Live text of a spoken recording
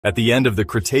At the end of the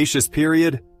Cretaceous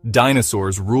period,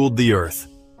 dinosaurs ruled the Earth.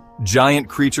 Giant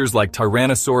creatures like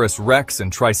Tyrannosaurus rex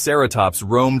and Triceratops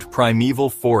roamed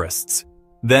primeval forests.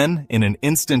 Then, in an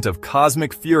instant of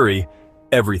cosmic fury,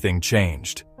 everything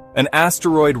changed. An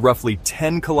asteroid roughly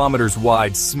 10 kilometers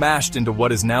wide smashed into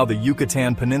what is now the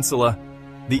Yucatan Peninsula.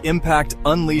 The impact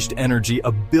unleashed energy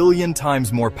 1 billion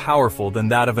times more powerful than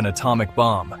that of an atomic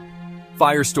bomb.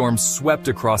 Firestorms swept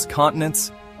across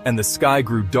continents, and the sky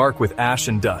grew dark with ash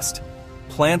and dust.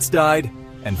 Plants died,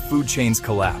 and food chains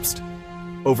collapsed.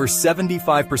 Over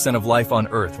 75% of life on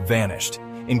Earth vanished,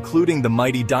 including the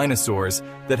mighty dinosaurs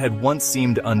that had once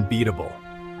seemed unbeatable.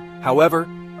 However,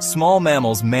 small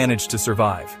mammals managed to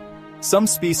survive. Some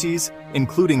species,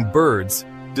 including birds,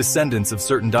 descendants of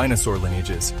certain dinosaur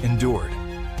lineages, endured.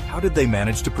 How did they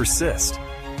manage to persist?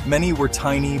 Many were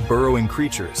tiny, burrowing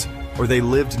creatures, or they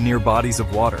lived near bodies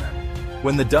of water.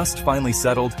 When the dust finally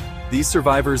settled, these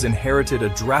survivors inherited a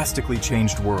drastically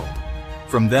changed world.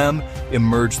 From them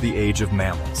emerged the age of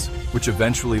mammals, which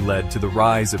eventually led to the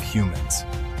rise of humans.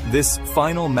 This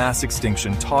final mass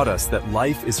extinction taught us that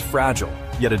life is fragile,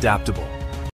 yet adaptable.